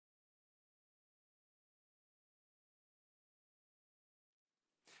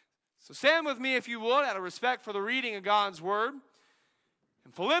So stand with me, if you would, out of respect for the reading of God's Word.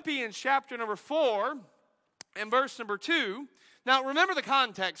 In Philippians chapter number 4 and verse number 2. Now remember the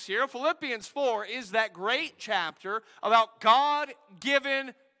context here. Philippians 4 is that great chapter about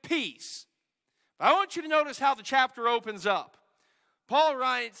God-given peace. But I want you to notice how the chapter opens up. Paul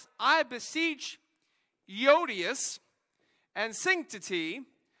writes, I beseech Euodias and Syntyche,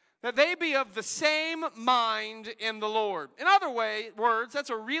 that they be of the same mind in the Lord. In other words, that's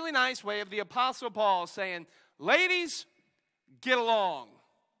a really nice way of the Apostle Paul saying, ladies, get along.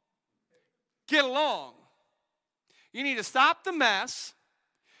 Get along. You need to stop the mess.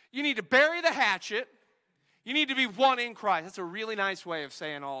 You need to bury the hatchet. You need to be one in Christ. That's a really nice way of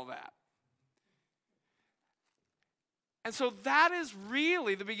saying all that. And so that is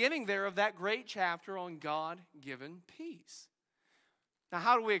really the beginning there of that great chapter on God-given peace. Now,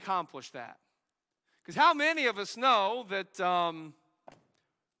 how do we accomplish that? Because how many of us know that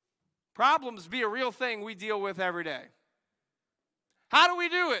problems be a real thing we deal with every day? How do we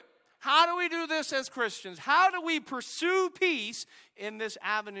do it? How do we do this as Christians? How do we pursue peace in this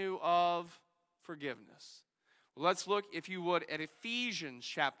avenue of forgiveness? Well, let's look, if you would, at Ephesians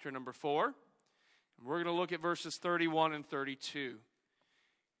chapter number 4. And we're going to look at verses 31 and 32.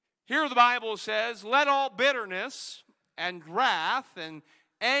 Here the Bible says, let all bitterness and wrath and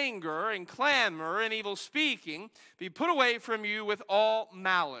anger and clamor and evil speaking be put away from you with all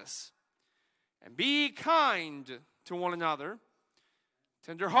malice. And be kind to one another,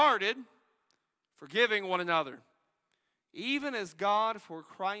 tender-hearted, forgiving one another, even as God for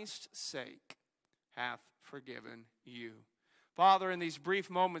Christ's sake hath forgiven you. Father, in these brief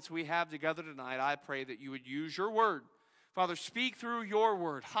moments we have together tonight, I pray that you would use your word. Father, speak through your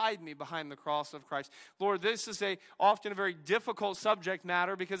word. Hide me behind the cross of Christ. Lord, this is often a very difficult subject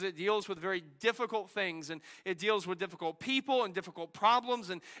matter because it deals with very difficult things, and it deals with difficult people and difficult problems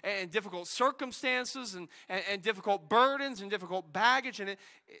and difficult circumstances and difficult burdens and difficult baggage, and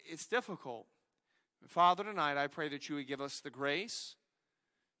it's difficult. Father, tonight I pray that you would give us the grace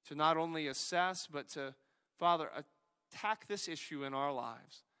to not only assess, but to, Father, attack this issue in our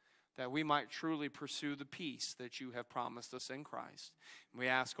lives, that we might truly pursue the peace that you have promised us in Christ. And we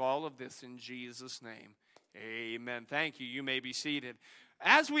ask all of this in Jesus' name. Amen. Thank you. You may be seated.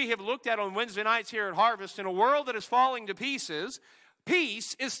 As we have looked at on Wednesday nights here at Harvest, in a world that is falling to pieces,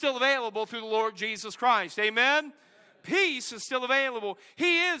 peace is still available through the Lord Jesus Christ. Amen? Peace is still available.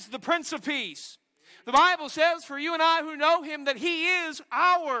 He is the Prince of Peace. The Bible says for you and I who know him that he is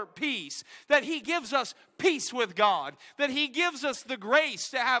our peace, that he gives us peace with God, that he gives us the grace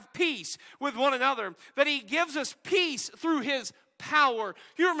to have peace with one another, that he gives us peace through his power.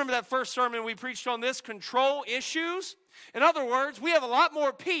 You remember that first sermon we preached on this, control issues? In other words, we have a lot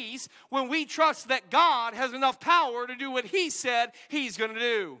more peace when we trust that God has enough power to do what he said he's going to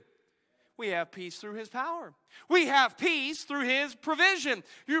do. We have peace through his power. We have peace through his provision.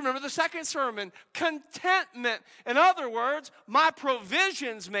 You remember the second sermon, contentment. In other words, my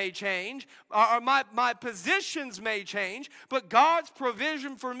provisions may change, or my positions may change, but God's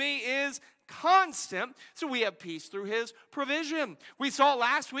provision for me is constant. So we have peace through his provision. We saw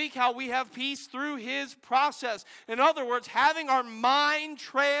last week how we have peace through his process. In other words, having our mind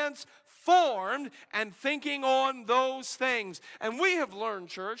transformed and thinking on those things. And we have learned,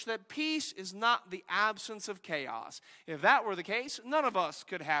 church, that peace is not the absence of chaos. If that were the case, none of us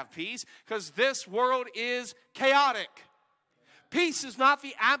could have peace, because this world is chaotic. Peace is not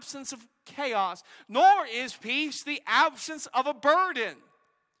the absence of chaos, nor is peace the absence of a burden.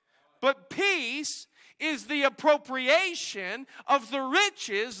 But peace is the appropriation of the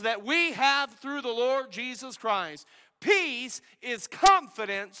riches that we have through the Lord Jesus Christ. Peace is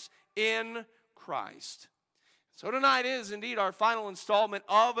confidence in Christ. So tonight is indeed our final installment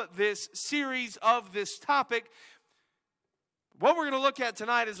of this series, of this topic. What we're going to look at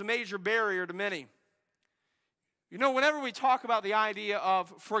tonight is a major barrier to many. You know, whenever we talk about the idea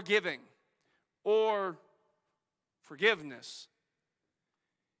of forgiving or forgiveness,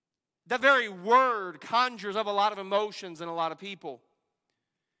 that very word conjures up a lot of emotions in a lot of people.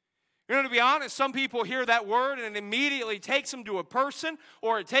 You know, to be honest, some people hear that word and it immediately takes them to a person,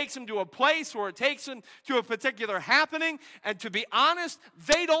 or it takes them to a place, or it takes them to a particular happening. And to be honest,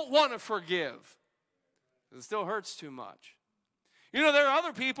 they don't want to forgive. It still hurts too much. You know, there are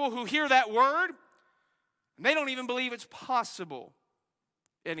other people who hear that word and they don't even believe it's possible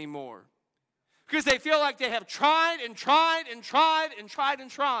anymore, because they feel like they have tried and tried and tried and tried and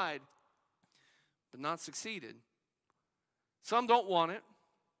tried, but not succeeded. Some don't want it.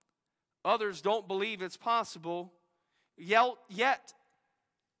 Others don't believe it's possible, yet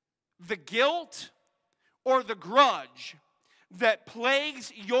the guilt or the grudge that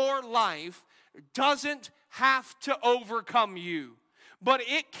plagues your life doesn't have to overcome you, but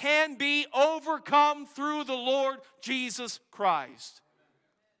it can be overcome through the Lord Jesus Christ.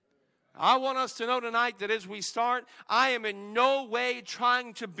 I want us to know tonight that as we start, I am in no way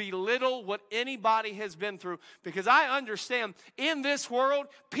trying to belittle what anybody has been through, because I understand in this world,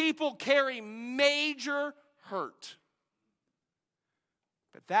 people carry major hurt.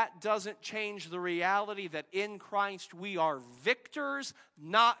 But that doesn't change the reality that in Christ we are victors,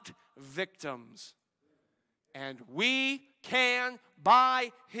 not victims. And we can,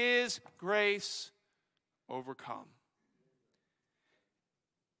 by His grace, overcome.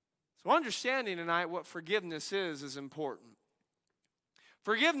 So understanding tonight what forgiveness is important.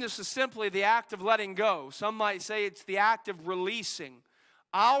 Forgiveness is simply the act of letting go. Some might say it's the act of releasing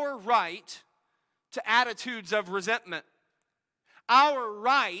our right to attitudes of resentment, our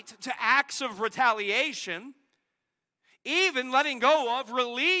right to acts of retaliation, even letting go of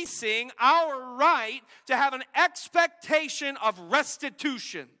releasing our right to have an expectation of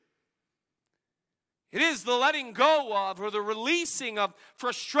restitution. It is the letting go of or the releasing of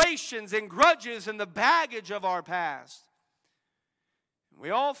frustrations and grudges and the baggage of our past. We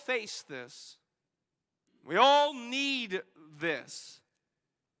all face this. We all need this.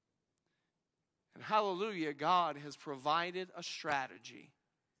 And hallelujah, God has provided a strategy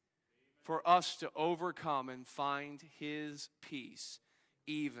for us to overcome and find His peace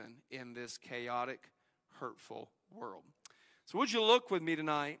even in this chaotic, hurtful world. So would you look with me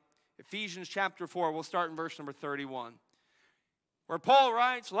tonight? Ephesians chapter 4, we'll start in verse number 31. Where Paul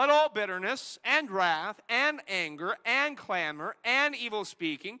writes, "Let all bitterness and wrath and anger and clamor and evil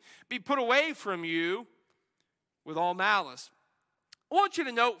speaking be put away from you with all malice." I want you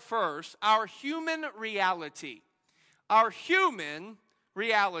to note first our human reality. Our human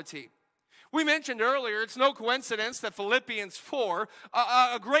reality. We mentioned earlier, it's no coincidence that Philippians 4,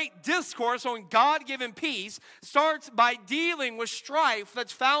 a great discourse on God-given peace, starts by dealing with strife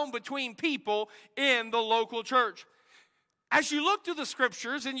that's found between people in the local church. As you look through the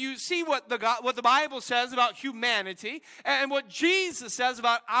scriptures and you see what the Bible says about humanity and what Jesus says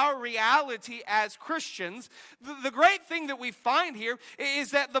about our reality as Christians, the great thing that we find here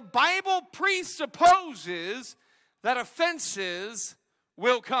is that the Bible presupposes that offenses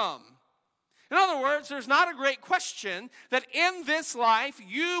will come. In other words, there's not a great question that in this life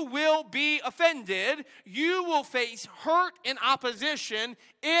you will be offended, you will face hurt and opposition.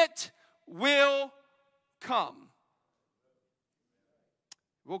 It will come.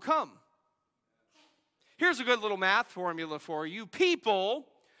 It will come. Here's a good little math formula for you. People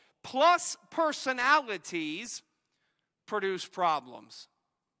plus personalities produce problems.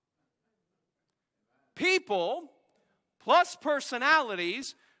 People plus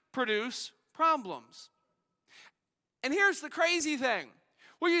personalities produce problems. And here's the crazy thing.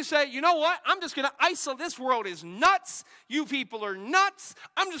 Well, you say, you know what? I'm just going to isolate. This world is nuts. You people are nuts.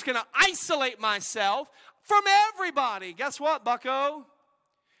 I'm just going to isolate myself from everybody. Guess what, bucko?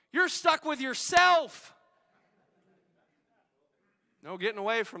 You're stuck with yourself. No getting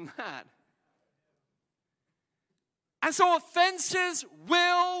away from that. And so offenses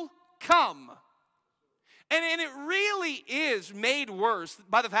will come. And it really is made worse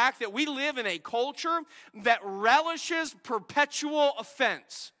by the fact that we live in a culture that relishes perpetual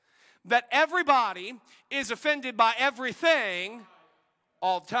offense. That everybody is offended by everything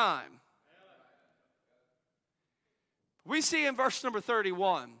all the time. We see in verse number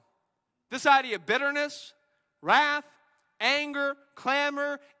 31, this idea of bitterness, wrath, anger,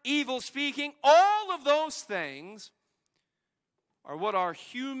 clamor, evil speaking, all of those things are what our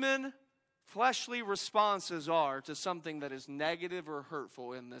human fleshly responses are to something that is negative or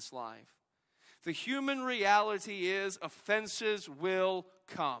hurtful in this life. The human reality is offenses will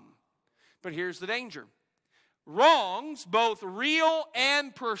come. But here's the danger. Wrongs, both real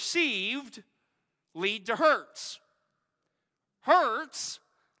and perceived, lead to hurts. Hurts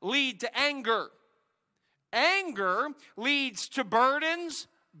lead to anger. Anger leads to burdens,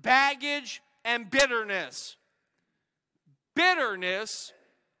 baggage, and bitterness. Bitterness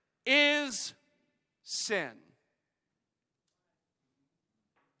is sin.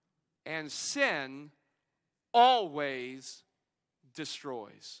 And sin always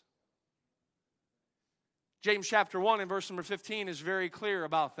destroys. James chapter 1 and verse number 15 is very clear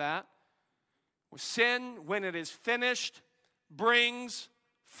about that. Sin, when it is finished, brings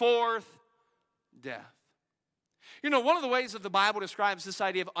forth death. You know, one of the ways that the Bible describes this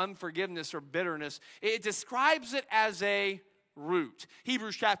idea of unforgiveness or bitterness, it describes it as a root.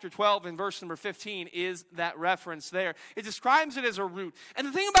 Hebrews chapter 12 and verse number 15 is that reference there. It describes it as a root. And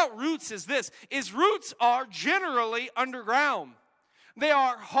the thing about roots is this, is roots are generally underground. They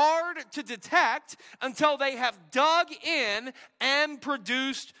are hard to detect until they have dug in and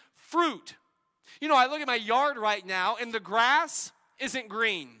produced fruit. You know, I look at my yard right now and the grass isn't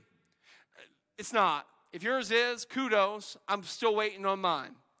green. It's not. If yours is, kudos. I'm still waiting on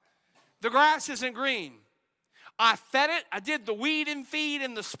mine. The grass isn't green. I fed it. I did the weed and feed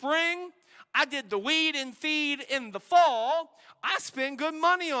in the spring. I did the weed and feed in the fall. I spend good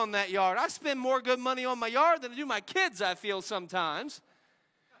money on that yard. I spend more good money on my yard than I do my kids, I feel sometimes.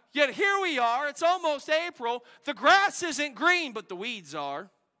 Yet here we are. It's almost April. The grass isn't green, but the weeds are.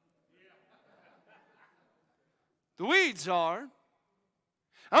 The weeds are.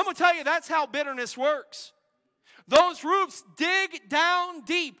 I'm going to tell you, that's how bitterness works. Those roots dig down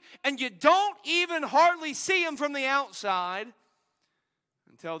deep, and you don't even hardly see them from the outside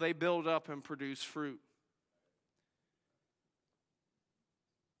until they build up and produce fruit.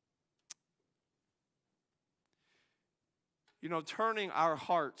 You know, turning our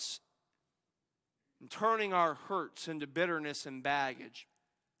hearts and turning our hurts into bitterness and baggage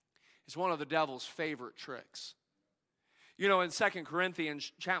is one of the devil's favorite tricks. You know, in 2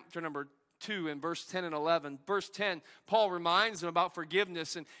 Corinthians chapter number 2 in verse 10 and 11. Verse 10, Paul reminds them about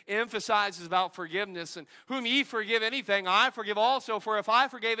forgiveness and emphasizes about forgiveness. And whom ye forgive anything, I forgive also. For if I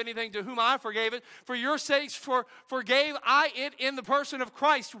forgave anything to whom I forgave it, for your sakes forgave I it in the person of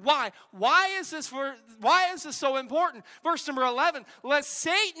Christ. Why? Why is this so important? Verse number 11, lest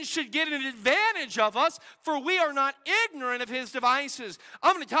Satan should get an advantage of us, for we are not ignorant of his devices.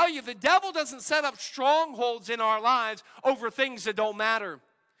 I'm going to tell you, the devil doesn't set up strongholds in our lives over things that don't matter.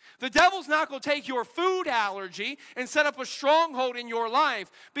 The devil's not going to take your food allergy and set up a stronghold in your life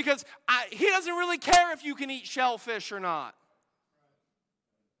because he doesn't really care if you can eat shellfish or not.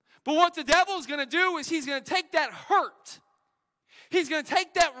 But what the devil's going to do is he's going to take that hurt. He's going to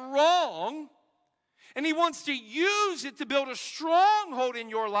take that wrong, and he wants to use it to build a stronghold in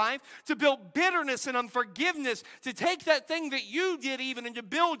your life, to build bitterness and unforgiveness, to take that thing that you did even and to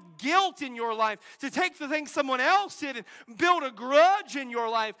build guilt in your life, to take the thing someone else did and build a grudge in your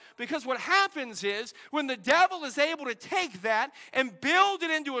life. Because what happens is when the devil is able to take that and build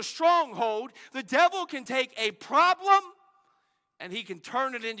it into a stronghold, the devil can take a problem and he can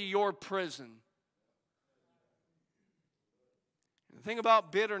turn it into your prison. The thing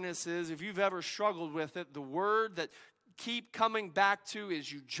about bitterness is, if you've ever struggled with it, the word that keep coming back to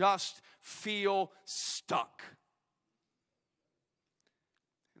is you just feel stuck.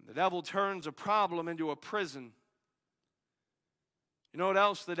 And the devil turns a problem into a prison. You know what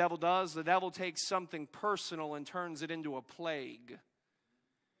else the devil does? The devil takes something personal and turns it into a plague.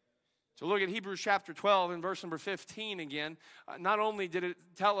 So look at Hebrews chapter 12 and verse number 15 again. Not only did it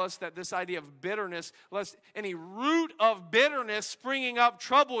tell us that this idea of bitterness, lest any root of bitterness springing up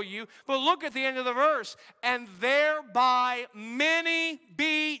trouble you, but look at the end of the verse. And thereby many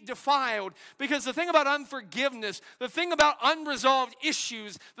be defiled. Because the thing about unforgiveness, the thing about unresolved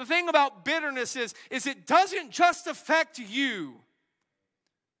issues, the thing about bitterness is it doesn't just affect you.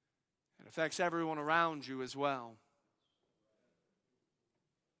 It affects everyone around you as well.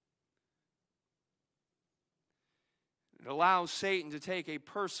 It allows Satan to take a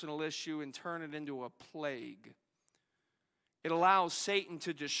personal issue and turn it into a plague. It allows Satan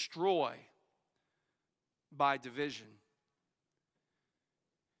to destroy by division.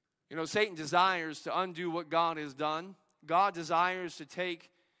 You know, Satan desires to undo what God has done. God desires to take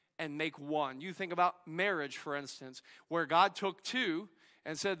and make one. You think about marriage, for instance, where God took two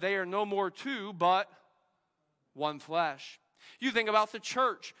and said they are no more two, but one flesh. You think about the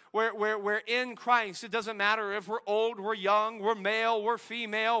church, where in Christ, it doesn't matter if we're old, we're young, we're male, we're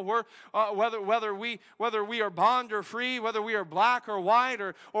female, we're whether we are bond or free, whether we are black or white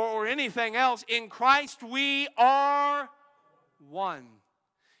or anything else. In Christ, we are one.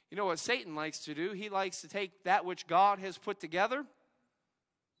 You know what Satan likes to do? He likes to take that which God has put together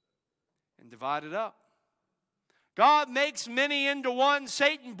and divide it up. God makes many into one.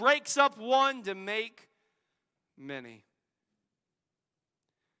 Satan breaks up one to make many.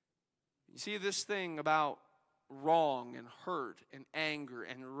 You see this thing about wrong and hurt and anger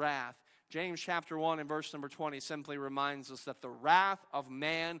and wrath. James chapter 1 and verse number 20 simply reminds us that the wrath of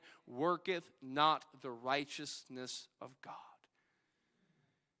man worketh not the righteousness of God.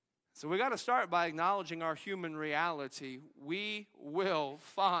 So we got to start by acknowledging our human reality. We will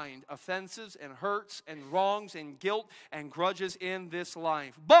find offenses and hurts and wrongs and guilt and grudges in this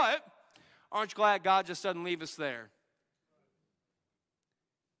life. But aren't you glad God just doesn't leave us there?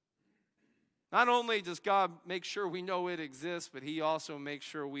 Not only does God make sure we know it exists, but he also makes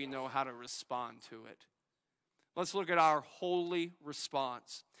sure we know how to respond to it. Let's look at our holy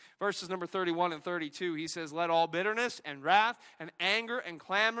response. Verses number 31 and 32, he says, let all bitterness and wrath and anger and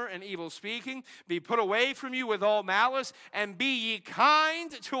clamor and evil speaking be put away from you with all malice, and be ye kind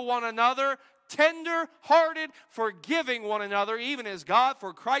to one another, tender-hearted, forgiving one another, even as God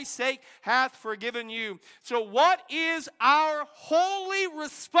for Christ's sake hath forgiven you. So what is our holy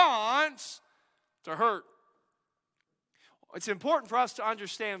response to hurt? It's important for us to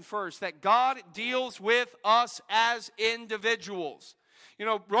understand first that God deals with us as individuals. You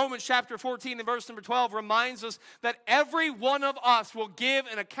know, Romans chapter 14 and verse number 12 reminds us that every one of us will give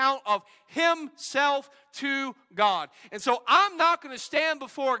an account of himself to God. And so I'm not going to stand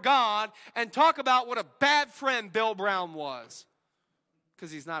before God and talk about what a bad friend Bill Brown was,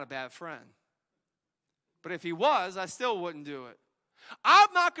 because he's not a bad friend. But if he was, I still wouldn't do it.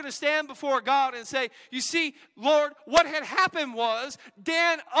 I'm not going to stand before God and say, you see, Lord, what had happened was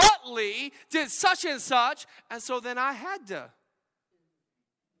Dan Utley did such and such, and so then I had to.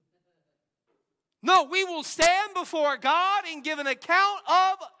 No, we will stand before God and give an account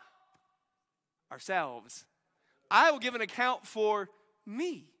of ourselves. I will give an account for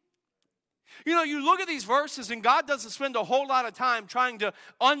me. You know, you look at these verses and God doesn't spend a whole lot of time trying to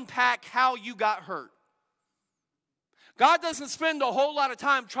unpack how you got hurt. God doesn't spend a whole lot of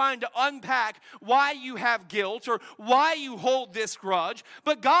time trying to unpack why you have guilt or why you hold this grudge.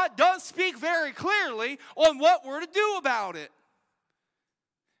 But God does speak very clearly on what we're to do about it.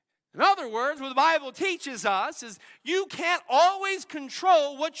 In other words, what the Bible teaches us is you can't always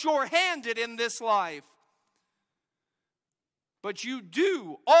control what you're handed in this life. But you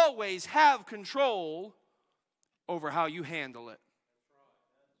do always have control over how you handle it.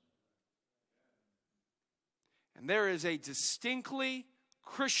 And there is a distinctly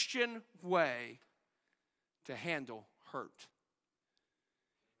Christian way to handle hurt.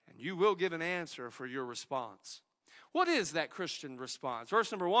 And you will give an answer for your response. What is that Christian response? Verse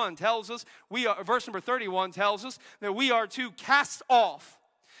number 1 tells us, verse number 31 tells us that we are to cast off,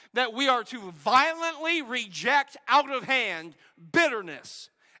 that we are to violently reject out of hand bitterness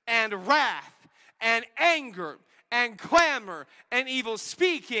and wrath and anger and clamor and evil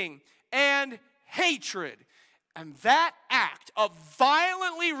speaking and hatred. And that act of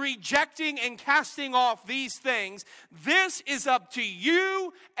violently rejecting and casting off these things, this is up to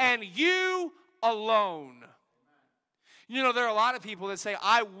you and you alone. You know, there are a lot of people that say,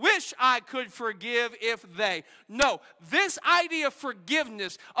 I wish I could forgive if they. No, this idea of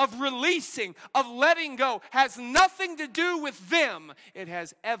forgiveness, of releasing, of letting go, has nothing to do with them. It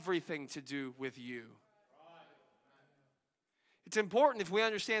has everything to do with you. It's important if we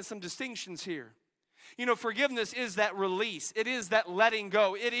understand some distinctions here. You know, forgiveness is that release. It is that letting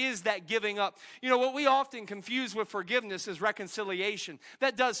go. It is that giving up. You know, what we often confuse with forgiveness is reconciliation.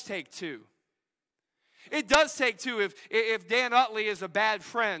 That does take two. It does take two. If Dan Utley is a bad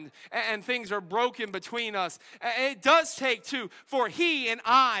friend and things are broken between us, it does take two for he and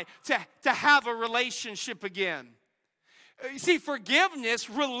I to have a relationship again. You see, forgiveness,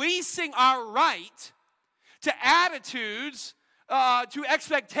 releasing our right to attitudes, to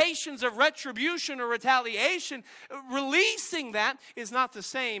expectations of retribution or retaliation, releasing that is not the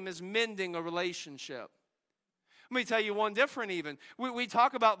same as mending a relationship. Let me tell you one different even. We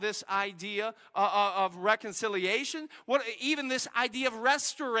talk about this idea of reconciliation. Even this idea of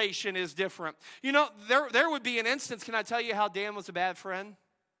restoration is different. You know, there would be an instance. Can I tell you how Dan was a bad friend?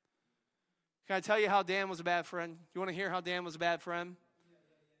 Can I tell you how Dan was a bad friend? You want to hear how Dan was a bad friend?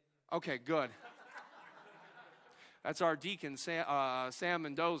 Okay, good. That's our deacon, Sam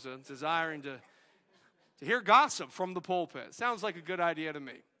Mendoza, desiring to hear gossip from the pulpit. Sounds like a good idea to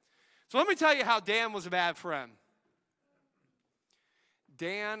me. So let me tell you how Dan was a bad friend.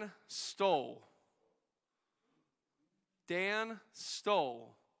 Dan stole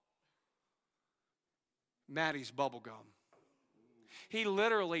Maddie's bubble gum. He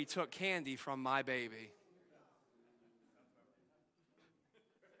literally took candy from my baby.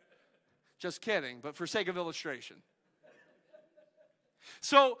 Just kidding, but for sake of illustration.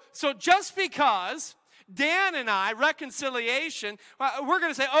 So just because Dan and I, reconciliation, we're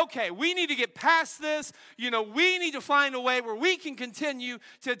going to say, okay, we need to get past this. You know, we need to find a way where we can continue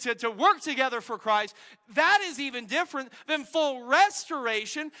to work together for Christ. That is even different than full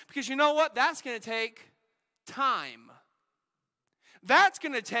restoration, because you know what? That's going to take time. That's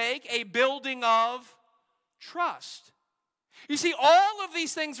going to take a building of trust. You see, all of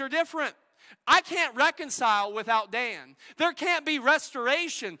these things are different. I can't reconcile without Dan. There can't be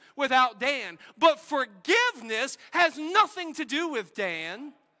restoration without Dan. But forgiveness has nothing to do with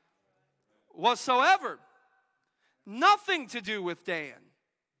Dan. whatsoever. Nothing to do with Dan.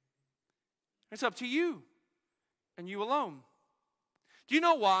 It's up to you and you alone. Do you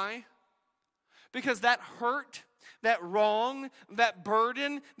know why? Because that hurt, that wrong, that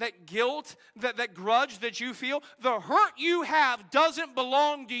burden, that guilt, that grudge that you feel, the hurt you have doesn't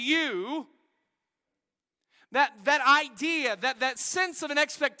belong to you. That idea, that sense of an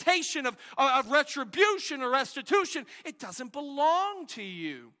expectation of retribution or restitution, it doesn't belong to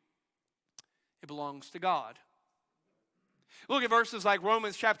you. It belongs to God. Look at verses like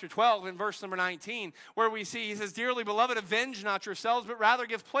Romans chapter 12 and verse number 19, where we see, he says, "Dearly beloved, avenge not yourselves, but rather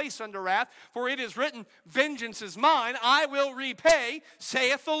give place unto wrath. For it is written, vengeance is mine, I will repay,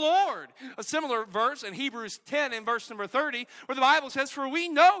 saith the Lord." A similar verse in Hebrews 10 and verse number 30, where the Bible says, "For we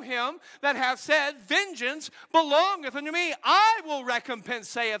know him that hath said, vengeance belongeth unto me. I will recompense,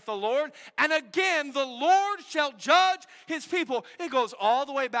 saith the Lord. And again, the Lord shall judge his people." It goes all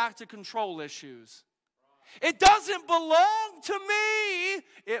the way back to control issues. It doesn't belong to me.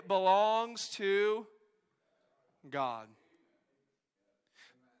 It belongs to God.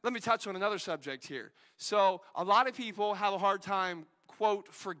 Let me touch on another subject here. So a lot of people have a hard time,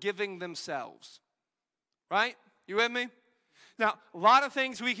 quote, forgiving themselves. Right? You with me? Now, a lot of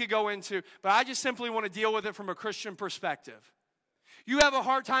things we could go into, but I just simply want to deal with it from a Christian perspective. You have a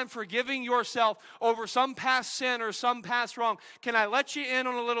hard time forgiving yourself over some past sin or some past wrong. Can I let you in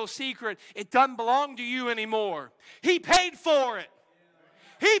on a little secret? It doesn't belong to you anymore. He paid for it.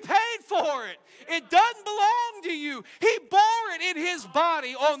 He paid for it. It doesn't belong to you. He bore it in his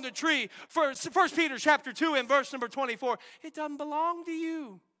body on the tree. 1 Peter chapter 2 and verse number 24. It doesn't belong to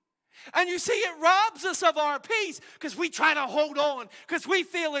you. And you see, it robs us of our peace because we try to hold on because we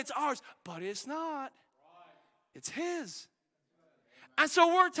feel it's ours. But it's not. It's his. And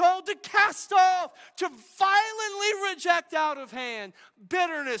so we're told to cast off, to violently reject out of hand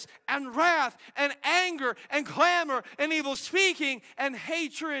bitterness and wrath and anger and clamor and evil speaking and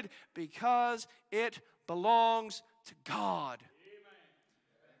hatred because it belongs to God.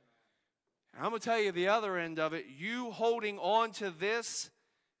 And I'm going to tell you the other end of it. You holding on to this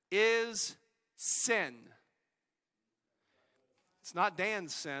is sin. It's not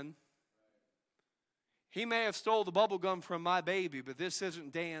Dan's sin. He may have stole the bubble gum from my baby, but this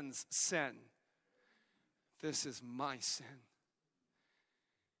isn't Dan's sin. This is my sin.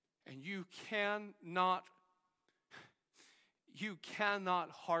 And you cannot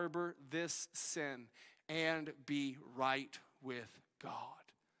harbor this sin and be right with God.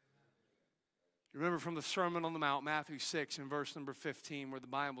 You remember from the Sermon on the Mount, Matthew 6 and verse number 15, where the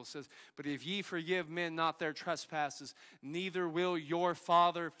Bible says, "But if ye forgive men not their trespasses, neither will your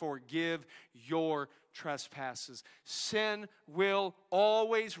Father forgive your trespasses." Sin will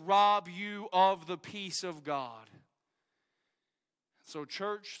always rob you of the peace of God. So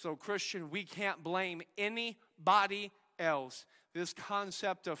church, so Christian, we can't blame anybody else. This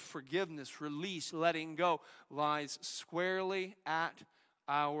concept of forgiveness, release, letting go lies squarely at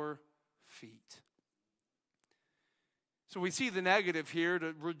our feet. So we see the negative here,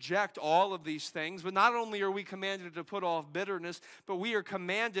 to reject all of these things. But not only are we commanded to put off bitterness, but we are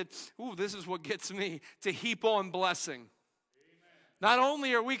commanded, this is what gets me, to heap on blessing. Not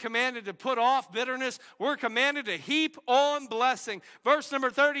only are we commanded to put off bitterness, we're commanded to heap on blessing. Verse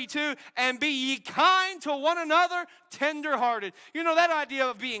number 32, "And be ye kind to one another, tenderhearted." You know, that idea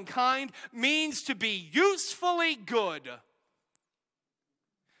of being kind means to be usefully good.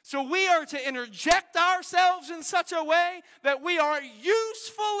 So we are to interject ourselves in such a way that we are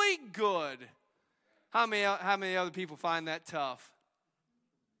usefully good. How many other people find that tough?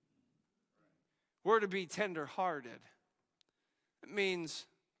 We're to be tenderhearted. It means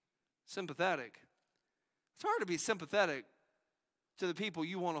sympathetic. It's hard to be sympathetic to the people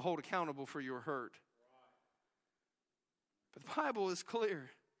you want to hold accountable for your hurt. But the Bible is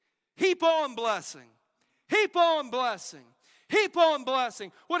clear. Heap on blessing. Heap on blessing. Heap on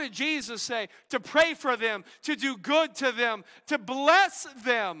blessing. What did Jesus say? To pray for them, to do good to them, to bless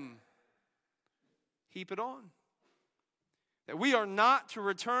them. Heap it on. That we are not to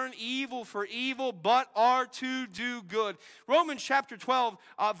return evil for evil, but are to do good. Romans chapter 12,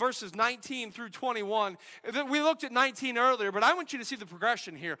 verses 19 through 21. We looked at 19 earlier, but I want you to see the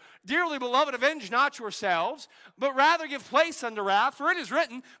progression here. "Dearly beloved, avenge not yourselves, but rather give place unto wrath. For it is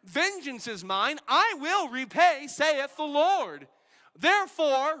written, vengeance is mine, I will repay, saith the Lord.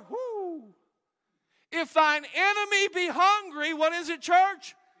 Therefore," if thine enemy be hungry, what is it,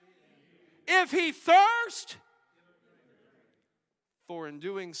 church? If he thirst, for in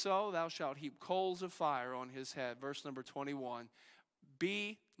doing so thou shalt heap coals of fire on his head. Verse number 21.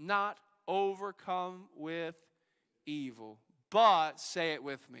 "Be not overcome with evil, but," say it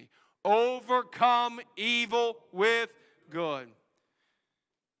with me, Overcome evil with good.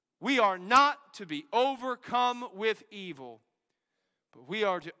 We are not to be overcome with evil, but we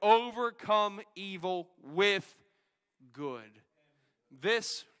are to overcome evil with good.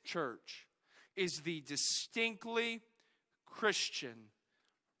 This, church, is the distinctly Christian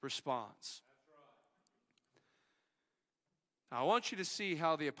response. Now, I want you to see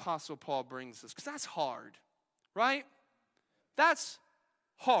how the Apostle Paul brings this, because that's hard, right? That's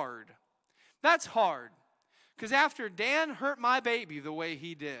hard. That's hard. Because after Dan hurt my baby the way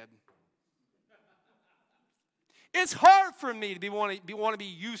he did, it's hard for me to want to be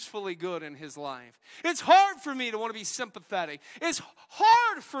usefully good in his life. It's hard for me to want to be sympathetic. It's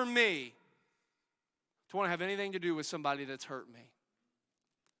hard for me to want to have anything to do with somebody that's hurt me.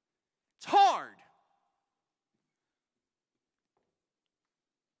 It's hard.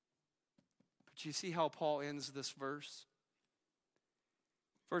 But you see how Paul ends this verse?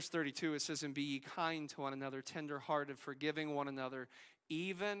 Verse 32, it says, "And be ye kind to one another, tender-hearted, forgiving one another,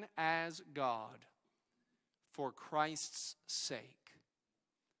 even as God, for Christ's sake,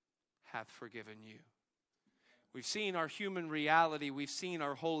 hath forgiven you." We've seen our human reality. We've seen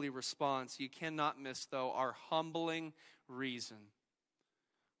our holy response. You cannot miss, though, our humbling reason.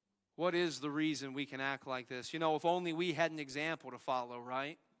 What is the reason we can act like this? You know, if only we had an example to follow,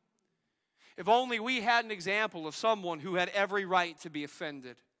 right? If only we had an example of someone who had every right to be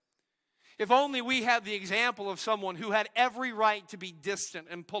offended. If only we had the example of someone who had every right to be distant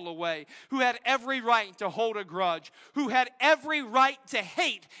and pull away, who had every right to hold a grudge, who had every right to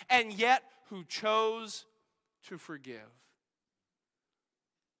hate, and yet who chose to forgive.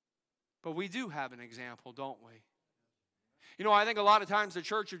 But we do have an example, don't we? You know, I think a lot of times the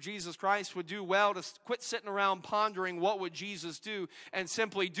Church of Jesus Christ would do well to quit sitting around pondering what would Jesus do and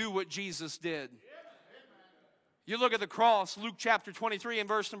simply do what Jesus did. You look at the cross, Luke chapter 23 and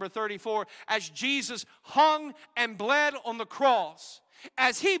verse number 34, as Jesus hung and bled on the cross,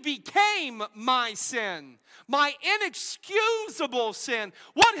 as he became my sin, my inexcusable sin.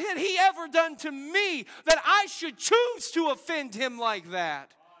 What had he ever done to me that I should choose to offend him like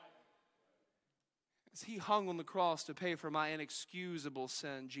that? As he hung on the cross to pay for my inexcusable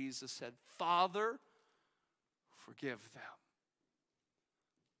sin, Jesus said, "Father, forgive them,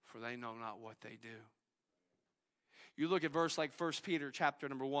 for they know not what they do." You look at verse like 1 Peter chapter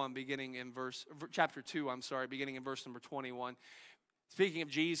number 1, beginning in chapter 2, beginning in verse number 21. Speaking of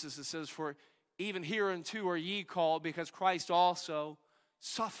Jesus, it says, "For even hereunto are ye called, because Christ also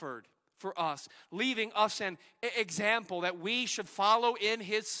suffered for us, leaving us an example that we should follow in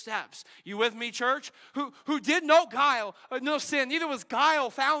his steps." You with me, church? Who did no guile, no sin, neither was guile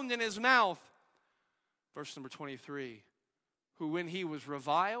found in his mouth. Verse number 23, "Who when he was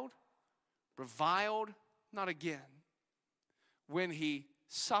reviled not again. When he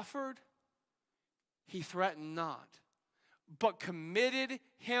suffered, he threatened not, but committed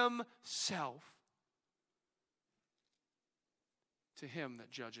himself to him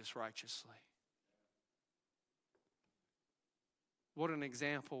that judges righteously." What an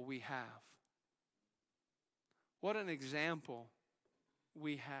example we have. What an example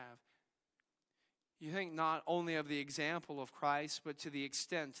we have. You think not only of the example of Christ, but to the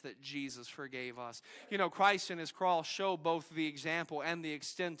extent that Jesus forgave us. You know, Christ and his cross show both the example and the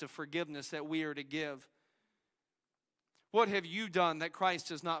extent of forgiveness that we are to give. What have you done that Christ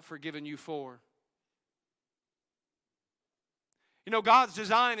has not forgiven you for? You know, God's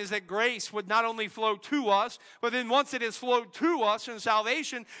design is that grace would not only flow to us, but then once it has flowed to us in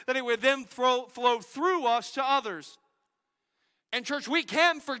salvation, that it would then flow through us to others. And church, we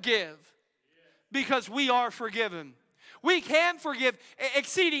can forgive because we are forgiven. We can forgive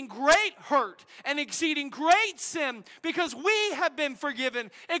exceeding great hurt and exceeding great sin because we have been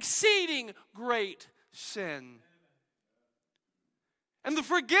forgiven exceeding great sin. And the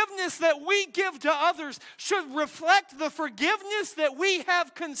forgiveness that we give to others should reflect the forgiveness that we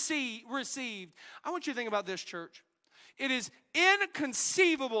have received. I want you to think about this, church. It is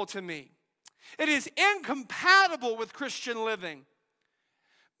inconceivable to me. It is incompatible with Christian living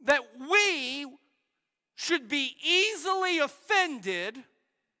that we should be easily offended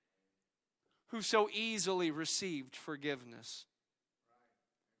who so easily received forgiveness.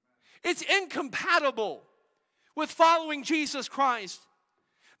 It's incompatible with following Jesus Christ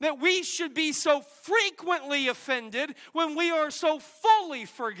that we should be so frequently offended when we are so fully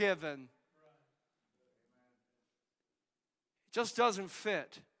forgiven. It just doesn't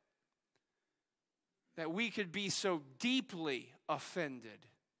fit that we could be so deeply offended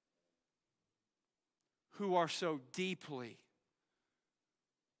who are so deeply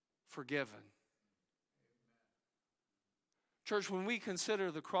forgiven. Church, when we consider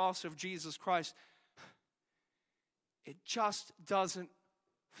the cross of Jesus Christ, it just doesn't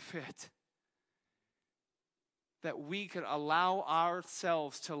fit that we could allow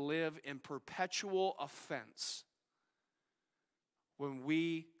ourselves to live in perpetual offense when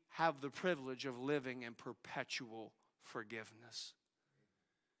we have the privilege of living in perpetual forgiveness.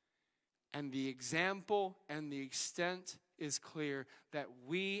 And the example and the extent is clear that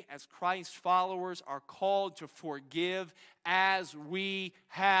we as Christ followers are called to forgive as we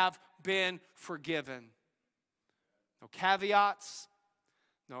have been forgiven. No caveats,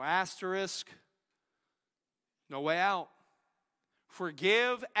 no asterisk, no way out.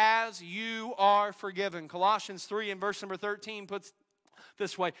 Forgive as you are forgiven. Colossians 3 and verse number 13 puts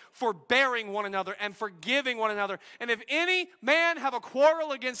this way: forbearing one another and forgiving one another. And if any man have a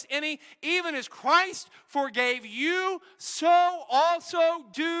quarrel against any, even as Christ forgave you, so also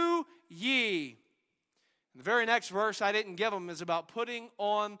do ye. And the very next verse I didn't give them is about putting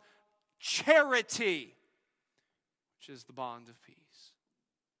on charity, which is the bond of peace.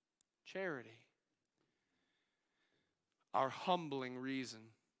 Charity. Our humbling reason.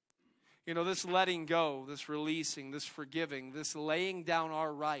 You know, this letting go, this releasing, this forgiving, this laying down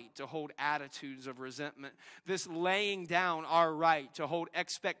our right to hold attitudes of resentment, this laying down our right to hold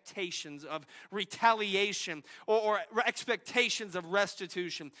expectations of retaliation or expectations of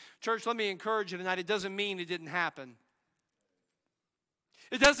restitution. Church, let me encourage you tonight, it doesn't mean it didn't happen.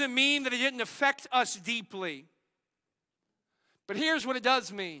 It doesn't mean that it didn't affect us deeply. But here's what it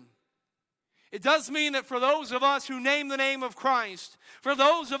does mean. It does mean that for those of us who name the name of Christ, for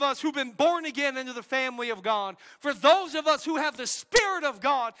those of us who've been born again into the family of God, for those of us who have the Spirit of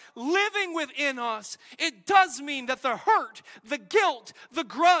God living within us, it does mean that the hurt, the guilt, the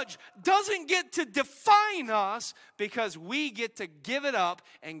grudge doesn't get to define us, because we get to give it up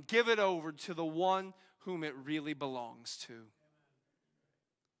and give it over to the one whom it really belongs to.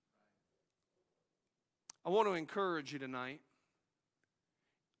 I want to encourage you tonight.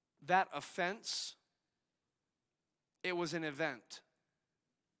 That offense, it was an event.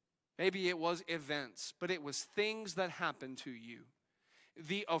 Maybe it was events, but it was things that happened to you.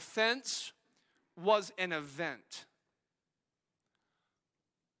 The offense was an event.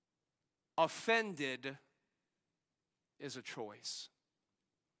 Offended is a choice.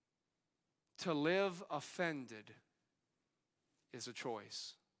 To live offended is a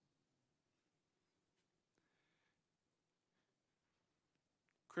choice.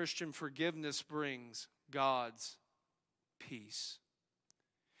 Christian, forgiveness brings God's peace,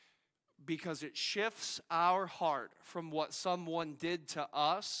 because it shifts our heart from what someone did to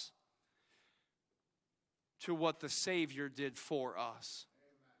us to what the Savior did for us.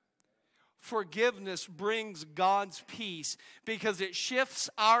 Forgiveness brings God's peace because it shifts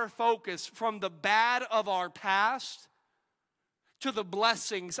our focus from the bad of our past to the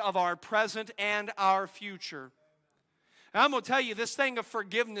blessings of our present and our future. And I'm going to tell you, this thing of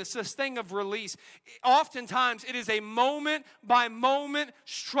forgiveness, this thing of release, oftentimes it is a moment-by-moment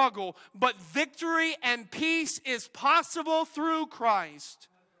struggle. But victory and peace is possible through Christ.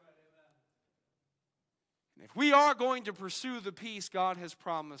 And if we are going to pursue the peace God has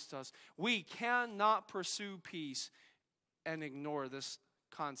promised us, we cannot pursue peace and ignore this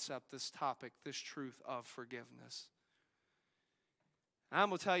concept, this topic, this truth of forgiveness. And I'm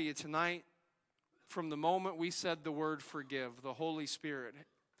going to tell you tonight, from the moment we said the word forgive, the Holy Spirit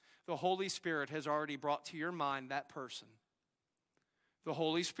has already brought to your mind that person. The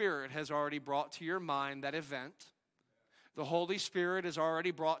Holy Spirit has already brought to your mind that event. The Holy Spirit has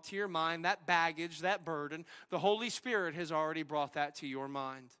already brought to your mind that baggage, that burden. The Holy Spirit has already brought that to your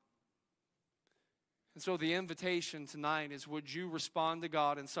mind. And so the invitation tonight is, would you respond to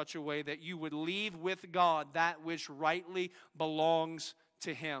God in such a way that you would leave with God that which rightly belongs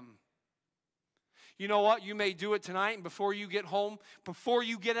to Him? You know what? You may do it tonight, and before you get home, before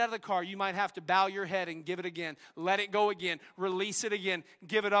you get out of the car, you might have to bow your head and give it again. Let it go again. Release it again.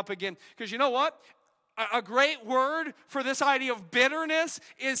 Give it up again. Because you know what? A great word for this idea of bitterness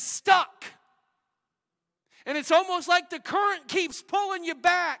is stuck. And it's almost like the current keeps pulling you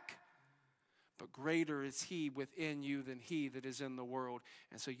back. But greater is He within you than he that is in the world.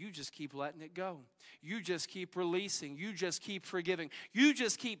 And so you just keep letting it go. You just keep releasing. You just keep forgiving. You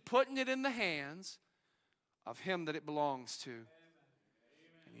just keep putting it in the hands of Him that it belongs to.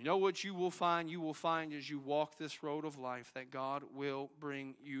 And you know what you will find? You will find as you walk this road of life that God will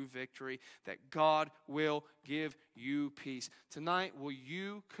bring you victory, that God will give you peace. Tonight, will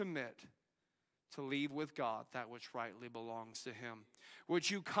you commit to leave with God that which rightly belongs to Him?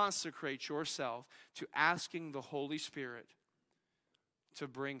 Would you consecrate yourself to asking the Holy Spirit to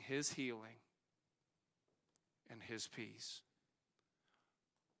bring His healing and His peace?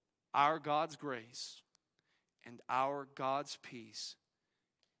 our God's grace and our God's peace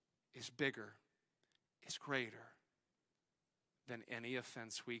is bigger, is greater than any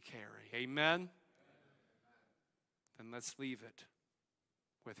offense we carry. Amen? Then let's leave it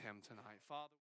with him tonight. Father.